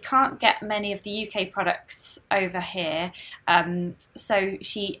 She can't get many of the UK products over here, so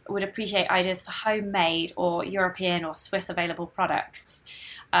she would appreciate ideas for homemade or European or Swiss available products.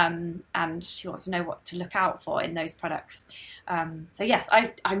 And she wants to know what to look out for in those products. So yes,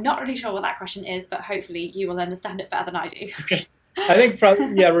 I'm not really sure what that question is, but hopefully you will understand it better than I do. Okay. I think,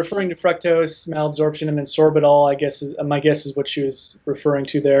 referring to fructose, malabsorption, and then sorbitol, my guess is what she was referring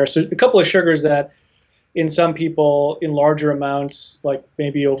to there. So a couple of sugars that in some people in larger amounts, like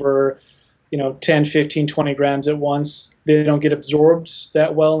maybe over 10, 15, 20 grams at once, they don't get absorbed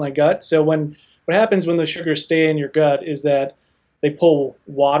that well in the gut. So what happens when the sugars stay in your gut is that they pull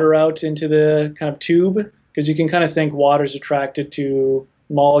water out into the kind of tube, because you can kind of think water is attracted to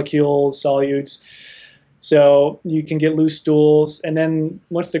molecules, solutes. So you can get loose stools, and then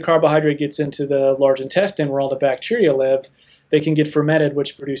once the carbohydrate gets into the large intestine where all the bacteria live, they can get fermented,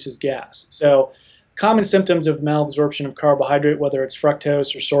 which produces gas. So common symptoms of malabsorption of carbohydrate, whether it's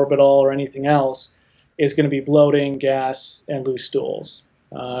fructose or sorbitol or anything else, is going to be bloating, gas, and loose stools.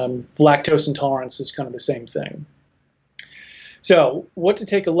 Lactose intolerance is kind of the same thing. So what to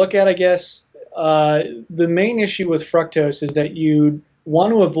take a look at, I guess, the main issue with fructose is that you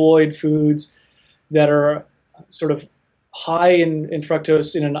want to avoid foods that are sort of high in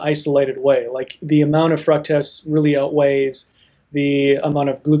fructose in an isolated way. Like the amount of fructose really outweighs the amount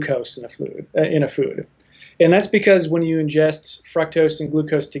of glucose in a food. And that's because when you ingest fructose and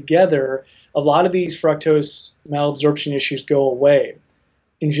glucose together, a lot of these fructose malabsorption issues go away.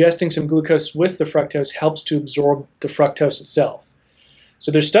 Ingesting some glucose with the fructose helps to absorb the fructose itself.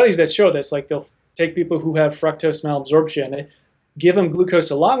 So there's studies that show this, like they'll take people who have fructose malabsorption, give them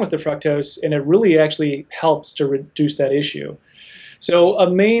glucose along with the fructose, and it really actually helps to reduce that issue. So a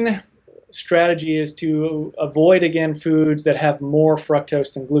main strategy is to avoid, again, foods that have more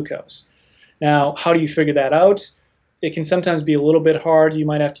fructose than glucose. Now, how do you figure that out? It can sometimes be a little bit hard. You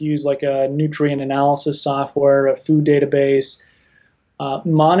might have to use like a nutrient analysis software, a food database.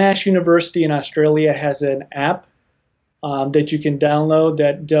 Monash University in Australia has an app that you can download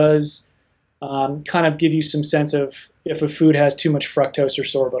that does kind of give you some sense of if a food has too much fructose or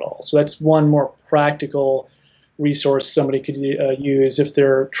sorbitol. So that's one more practical resource somebody could use if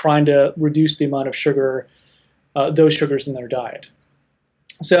they're trying to reduce the amount of sugar, those sugars in their diet.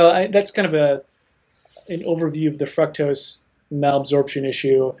 So that's kind of an overview of the fructose malabsorption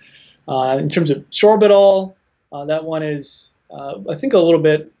issue. In terms of sorbitol, that one is, I think, a little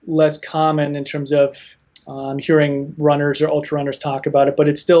bit less common in terms of hearing runners or ultra runners talk about it, but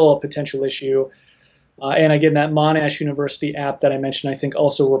it's still a potential issue. And again, that Monash University app that I mentioned, I think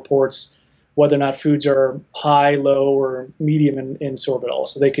also reports whether or not foods are high, low, or medium in sorbitol.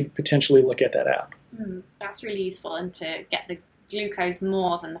 So they could potentially look at that app. That's really useful, and to get the glucose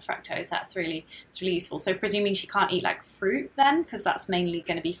more than the fructose, it's really useful. So presuming she can't eat like fruit then, because that's mainly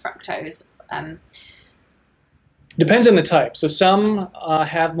going to be fructose. Depends on the type. So some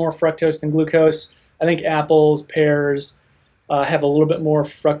have more fructose than glucose. I think apples, pears have a little bit more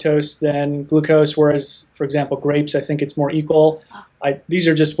fructose than glucose, whereas, for example, grapes, I think it's more equal. These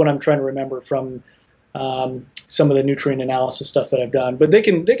are just what I'm trying to remember from some of the nutrient analysis stuff that I've done. But they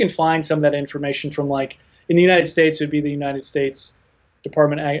can find some of that information from, like, in the United States, it would be the United States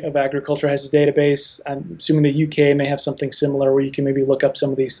Department of Agriculture has a database. I'm assuming the UK may have something similar where you can maybe look up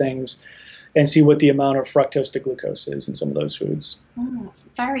some of these things and see what the amount of fructose to glucose is in some of those foods.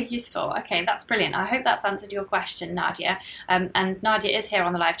 Very useful. Okay, that's brilliant. I hope that's answered your question, Nadia. And Nadia is here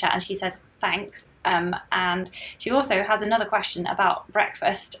on the live chat, and she says thanks. And she also has another question about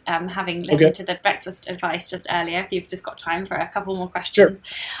breakfast, having listened to the breakfast advice just earlier, if you've just got time for a couple more questions.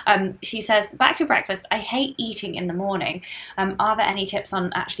 Sure. She says, back to breakfast, I hate eating in the morning. Are there any tips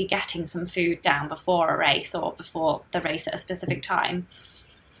on actually getting some food down before a race or before the race at a specific time?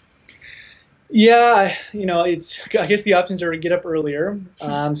 Yeah, I guess the options are to get up earlier,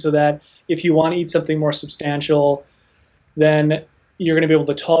 so that if you want to eat something more substantial, then you're going to be able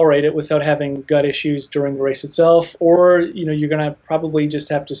to tolerate it without having gut issues during the race itself. Or, you're going to probably just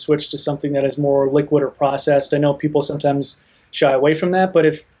have to switch to something that is more liquid or processed. I know people sometimes shy away from that, but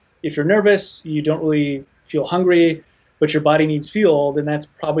if you're nervous, you don't really feel hungry, but your body needs fuel, then that's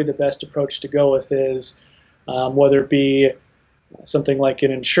probably the best approach to go with, is whether it be something like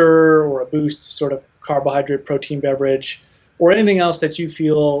an Ensure or a Boost sort of carbohydrate protein beverage, or anything else that you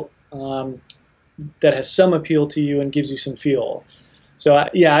feel that has some appeal to you and gives you some fuel. So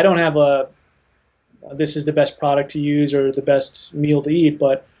I don't have this is the best product to use or the best meal to eat,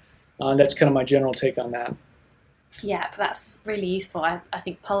 but that's kind of my general take on that. Yeah, that's really useful. I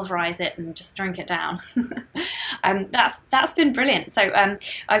think pulverize it and just drink it down. That's been brilliant. So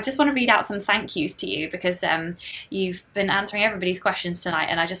I just want to read out some thank yous to you, because you've been answering everybody's questions tonight,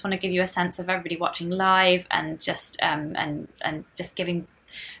 and I just want to give you a sense of everybody watching live and just and just giving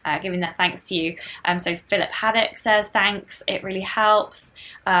their thanks to you. So Philip Haddock says thanks, it really helps.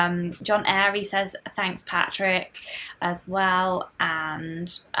 John Airy says thanks, Patrick, as well.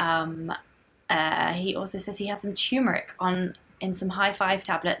 And he also says he has some turmeric in some high 5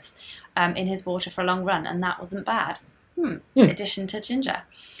 tablets in his water for a long run, and that wasn't bad. In addition to ginger.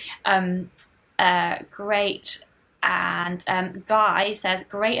 Great. And Guy says,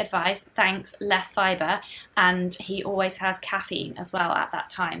 great advice, thanks, less fibre, and he always has caffeine as well at that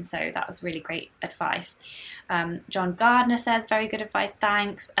time, so that was really great advice. John Gardner says, very good advice,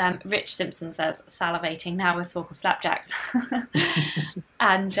 thanks. Rich Simpson says, salivating now with talk of flapjacks.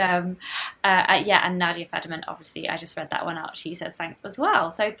 And and Nadia Federman, obviously I just read that one out, she says thanks as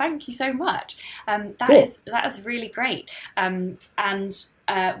well, so thank you so much. That is really great.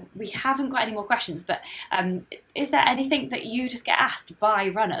 We haven't got any more questions, but is there anything that you just get asked by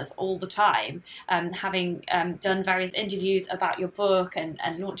runners all the time, having done various interviews about your book and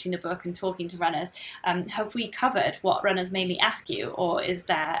launching the book and talking to runners? Have we covered what runners mainly ask you, or is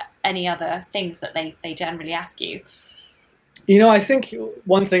there any other things that they generally ask you? I think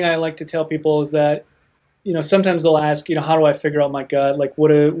one thing I like to tell people is that, sometimes they'll ask, how do I figure out my gut? Like, what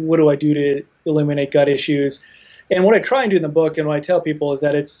do I do to eliminate gut issues? And what I try and do in the book, and what I tell people, is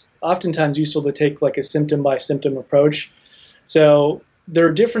that it's oftentimes useful to take like a symptom by symptom approach. So there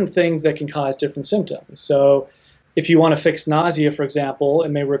are different things that can cause different symptoms. So if you want to fix nausea, for example, it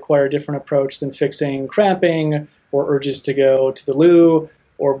may require a different approach than fixing cramping or urges to go to the loo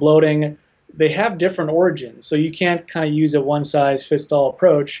or bloating. They have different origins, so you can't kind of use a one-size-fits-all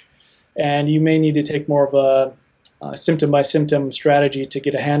approach, and you may need to take more of symptom by symptom strategy to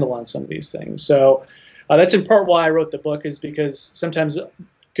get a handle on some of these things. So that's in part why I wrote the book, is because sometimes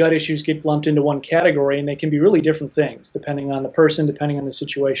gut issues get lumped into one category, and they can be really different things depending on the person, depending on the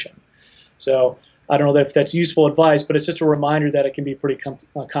situation. So I don't know if that's useful advice, but it's just a reminder that it can be pretty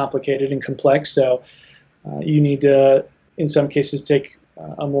complicated and complex. So you need to, in some cases, take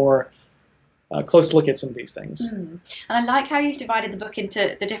a more close look at some of these things. And I like how you've divided the book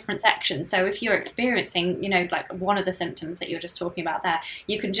into the different sections. So if you're experiencing, like one of the symptoms that you're just talking about there,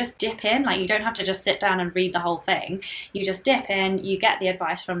 you can just dip in. Like, you don't have to just sit down and read the whole thing. You just dip in, you get the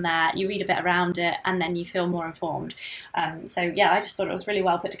advice from there, you read a bit around it, and then you feel more informed. So yeah, I just thought it was really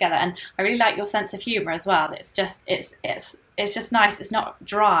well put together, and I really like your sense of humour as well. It's just nice. It's not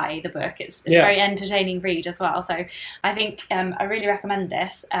dry, the book. It's a very entertaining read as well. So I think I really recommend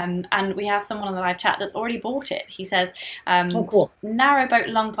this. And we have someone on the live chat that's already bought it. He says, cool. Narrowboat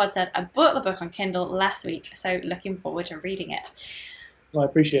Longpod said, I bought the book on Kindle last week, so looking forward to reading it. Well, I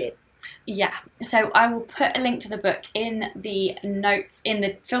appreciate it. Yeah, so I will put a link to the book in the notes, in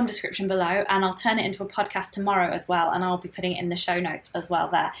the film description below, and I'll turn it into a podcast tomorrow as well, and I'll be putting it in the show notes as well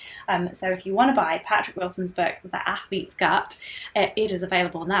there. So if you want to buy Patrick Wilson's book, The Athlete's Gut, it is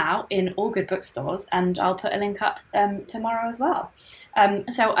available now in all good bookstores, and I'll put a link up tomorrow as well.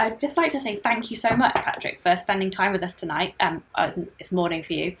 So I'd just like to say thank you so much, Patrick, for spending time with us tonight. It's morning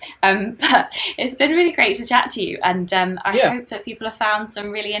for you, but it's been really great to chat to you, and I hope that people have found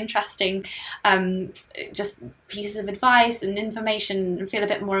some really interesting just pieces of advice and information, and feel a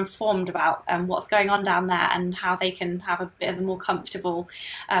bit more informed about what's going on down there, and how they can have a bit of a more comfortable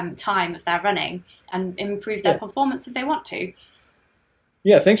time if they're running, and improve their performance if they want to.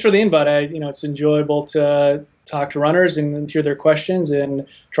 Yeah, thanks for the invite. It's enjoyable to talk to runners and hear their questions and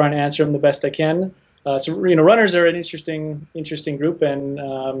try and answer them the best I can. Runners are an interesting group, and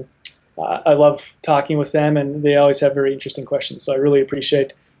I love talking with them, and they always have very interesting questions. So I really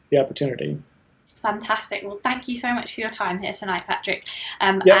appreciate the opportunity. Fantastic. Well, thank you so much for your time here tonight, Patrick.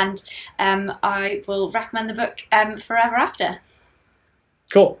 And I will recommend the book Forever After.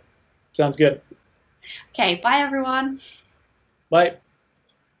 Cool. Sounds good. Okay, bye everyone. Bye.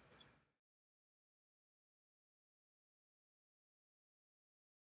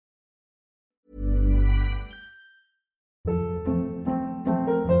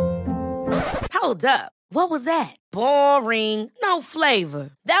 Hold up. What was that? Boring. No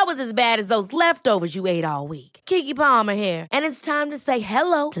flavor. That was as bad as those leftovers you ate all week. Keke Palmer here, and it's time to say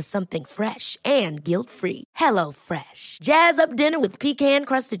hello to something fresh and guilt-free. Hello Fresh. Jazz up dinner with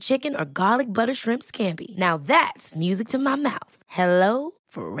pecan-crusted chicken or garlic butter shrimp scampi. Now that's music to my mouth. Hello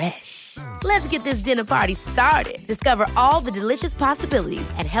Fresh. Let's get this dinner party started. Discover all the delicious possibilities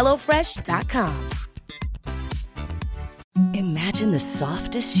at HelloFresh.com. Imagine the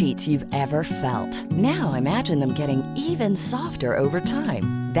softest sheets you've ever felt. Now imagine them getting even softer over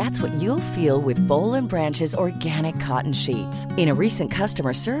time. That's what you'll feel with Boll & Branch's organic cotton sheets. In a recent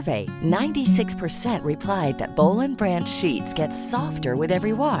customer survey, 96% replied that Boll & Branch sheets get softer with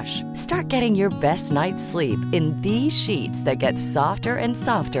every wash. Start getting your best night's sleep in these sheets that get softer and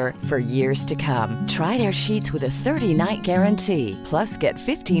softer for years to come. Try their sheets with a 30-night guarantee. Plus, get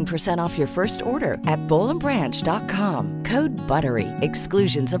 15% off your first order at bollandbranch.com. Code BUTTERY.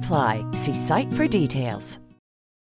 Exclusions apply. See site for details.